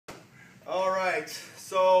right,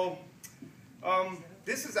 so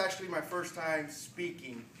this is actually my first time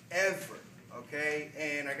speaking ever, okay?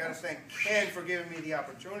 And I gotta thank Ken for giving me the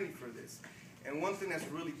opportunity for this. And one thing that's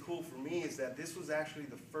really cool for me is that this was actually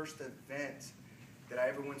the first event that I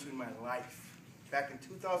ever went to in my life, back in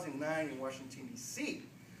 2009 in Washington, D.C.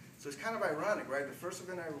 So it's kind of ironic, right? The first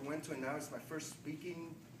event I ever went to, and now it's my first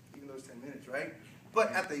speaking, even though it's 10 minutes, right?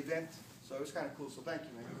 But at the event, so it was kind of cool, so thank you,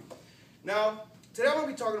 man. Now, today I'm going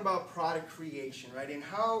to be talking about product creation, right? And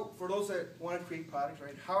how, for those that want to create products,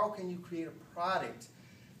 right, how can you create a product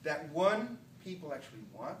that, one, people actually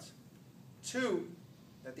want, two,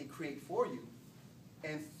 that they create for you,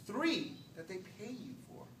 and three, that they pay you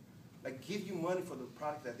for. Like, give you money for the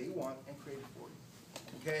product that they want and create it for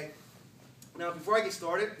you, okay? Now, before I get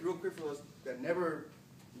started, real quick for those that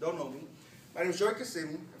don't know me, my name is Joey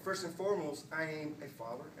Cassini. First and foremost, I am a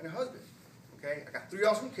father and a husband, okay? I got 3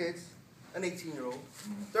 awesome kids, an 18-year-old,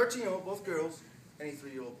 13-year-old, both girls, and a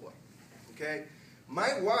 3-year-old boy, okay?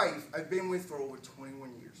 My wife, I've been with for over 21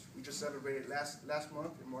 years. We just celebrated last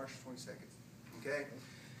month, on March 22nd, okay?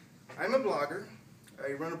 I'm a blogger.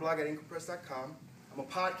 I run a blog at IncoPress.com. I'm a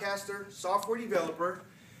podcaster, software developer,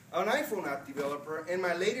 an iPhone app developer, and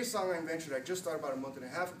my latest online venture that I just started about a month and a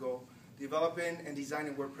half ago, developing and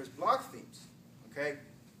designing WordPress blog themes, okay?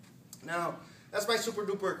 Now, that's my super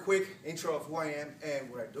duper quick intro of who I am and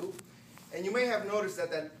what I do. And you may have noticed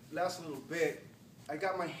that last little bit, I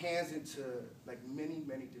got my hands into like many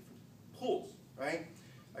different pools, right?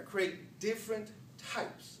 I create different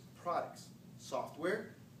types of products,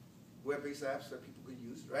 software, web-based apps that people could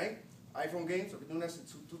use, right? iPhone games, I've been doing that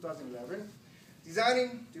since 2011.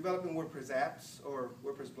 Designing, developing WordPress apps or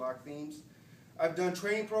WordPress blog themes. I've done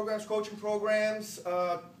training programs, coaching programs,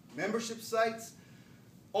 membership sites,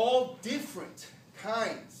 all different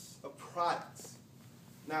kinds of products.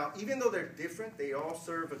 Now, even though they're different, they all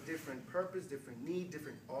serve a different purpose, different need,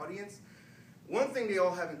 different audience. One thing they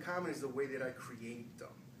all have in common is the way that I create them.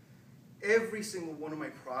 Every single one of my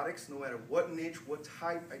products, no matter what niche, what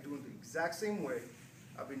type, I do it the exact same way.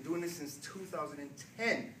 I've been doing this since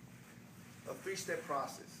 2010. A 3-step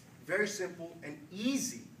process. Very simple and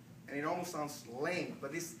easy, and it almost sounds lame,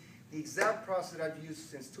 but it's the exact process that I've used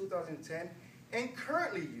since 2010 and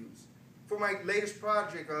currently use for my latest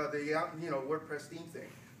project, the WordPress theme thing.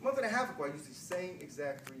 A month and a half ago, I used the same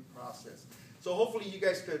exact 3 process. So hopefully you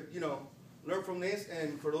guys could, learn from this,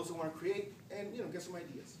 and for those who want to create and get some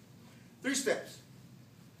ideas. 3 steps.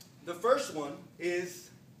 The first one is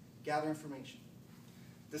gather information.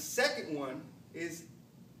 The second one is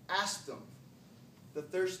ask them. The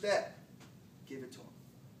third step, give it to them.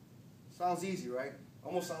 Sounds easy, right?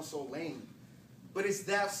 Almost sounds so lame. But it's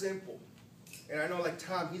that simple. And I know like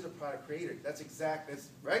Tom, he's a product creator. That's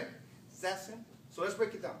right? It's that simple. So let's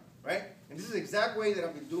break it down, right? And this is the exact way that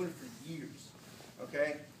I've been doing it for years,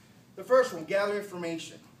 okay? The first one, gather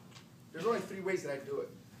information. There's only 3 ways that I do it.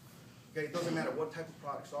 Okay, it doesn't matter what type of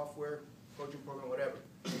product, software, coaching program, whatever.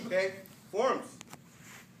 Okay? Forums,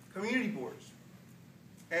 community boards,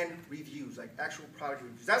 and reviews, like actual product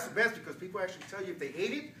reviews. That's the best because people actually tell you if they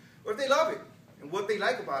hate it or if they love it, and what they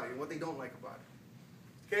like about it and what they don't like about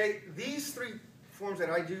it. Okay, these 3 forms that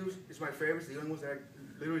I use is my favorites. The only ones that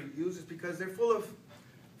I literally use is because they're full of,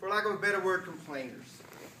 for lack of a better word, complainers.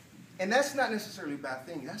 And that's not necessarily a bad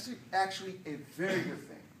thing. That's actually a very good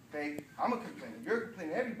thing. Okay, I'm a complainer. You're a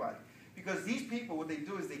complainer, everybody. Because these people, what they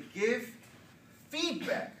do is they give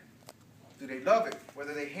feedback. Do they love it?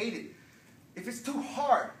 Whether they hate it? If it's too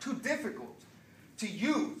hard, too difficult to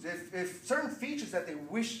use, if certain features that they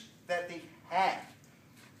wish that they had,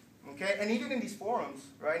 okay? And even in these forums,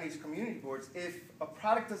 right, in these community boards, if a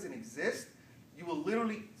product doesn't exist, you will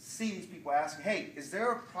literally see these people asking, hey, is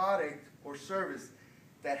there a product or service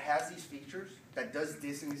that has these features, that does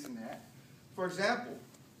this and this and that? For example,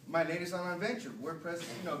 my latest online venture, WordPress,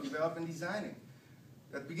 developing and designing.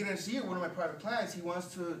 At the beginning of this year, one of my private clients, he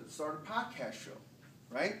wants to start a podcast show,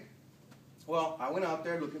 right? Well, I went out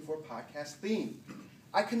there looking for a podcast theme.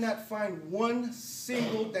 I could not find one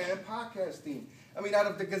single damn podcast theme. I mean, out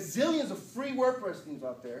of the gazillions of free WordPress themes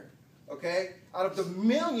out there, okay, out of the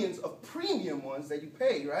millions of premium ones that you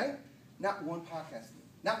pay, right, not one podcast theme.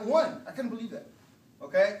 Not one. I couldn't believe that,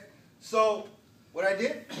 okay? So what I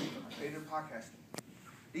did, I created a podcast theme.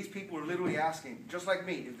 These people are literally asking, just like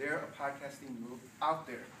me, if they're a podcast theme out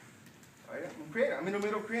there. All right? I'm creating. I'm in the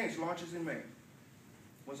middle of creating. It launches in May.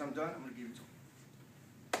 Once I'm done, I'm going to give it to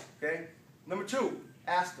them. Okay? Number 2,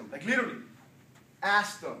 ask them. Like literally,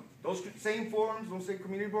 ask them. Those same forums, those same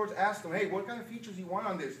community boards, ask them, hey, what kind of features do you want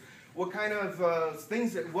on this? What kind of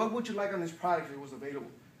what would you like on this product if it was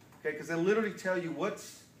available? Okay? Because they'll literally tell you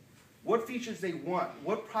what's what features they want,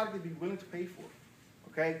 what product they'd be willing to pay for.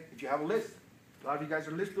 Okay? If you have a list, a lot of you guys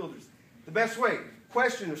are list builders. The best way,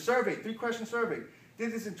 question or survey, 3-question survey.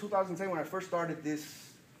 Did this in 2010 when I first started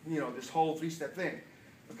this, this whole 3-step thing.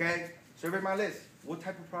 Okay? Survey my list. What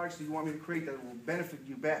type of products do you want me to create that will benefit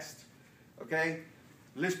you best? Okay?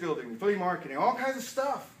 List building, affiliate marketing, all kinds of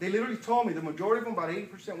stuff. They literally told me, the majority of them, about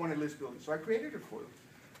 80% wanted list building. So I created it for them.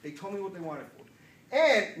 They told me what they wanted for it.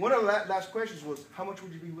 And one of the last questions was, how much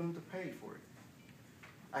would you be willing to pay for it?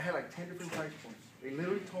 I had like 10 different price points. They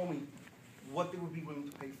literally told me what they would be willing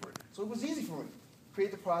to pay for it. So it was easy for me.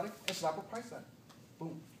 Create the product and slap a price on it.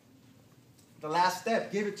 Boom. The last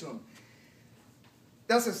step, give it to them.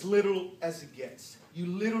 That's as little as it gets. You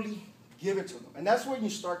literally give it to them. And that's when you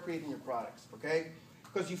start creating your products, okay?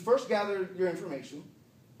 Because you first gather your information,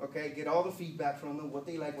 okay? Get all the feedback from them, what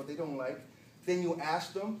they like, what they don't like. Then you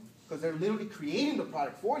ask them, because they're literally creating the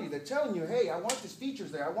product for you. They're telling you, hey, I want these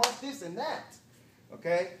features there. I want this and that,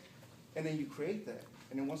 okay? And then you create that.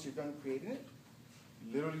 And then once you're done creating it,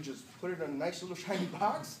 you literally just put it in a nice little shiny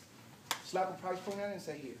box, slap a price point on it, and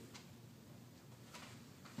say, here.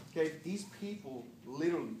 Okay, these people,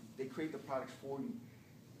 literally, they create the products for you.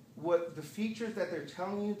 What the features that they're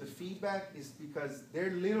telling you, the feedback, is because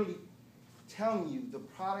they're literally telling you the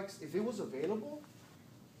products, if it was available,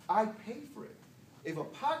 I'd pay for it. If a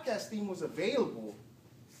podcast theme was available,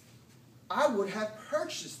 I would have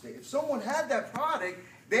purchased it. If someone had that product,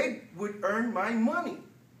 they would earn my money.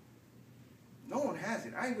 No one has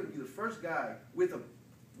it. I'm going to be the first guy with a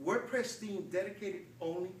WordPress theme dedicated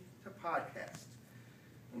only to podcasts.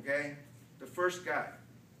 Okay? The first guy.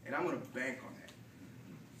 And I'm going to bank on that.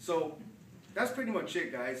 So that's pretty much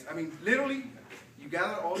it, guys. I mean, literally, you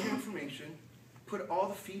gather all your information, put all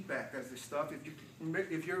the feedback as this stuff.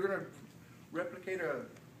 If you're going to replicate a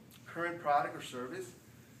current product or service,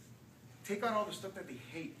 take out all the stuff that they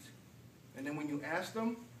hate. And then when you ask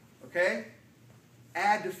them, okay,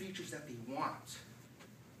 add the features that they want.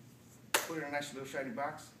 Put it in a nice little shiny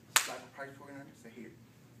box, slap a price point on it, say, here,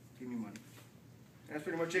 give me money. And that's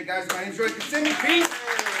pretty much it, guys. My name's Joey Kissimmee. Peace.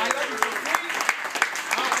 I love you.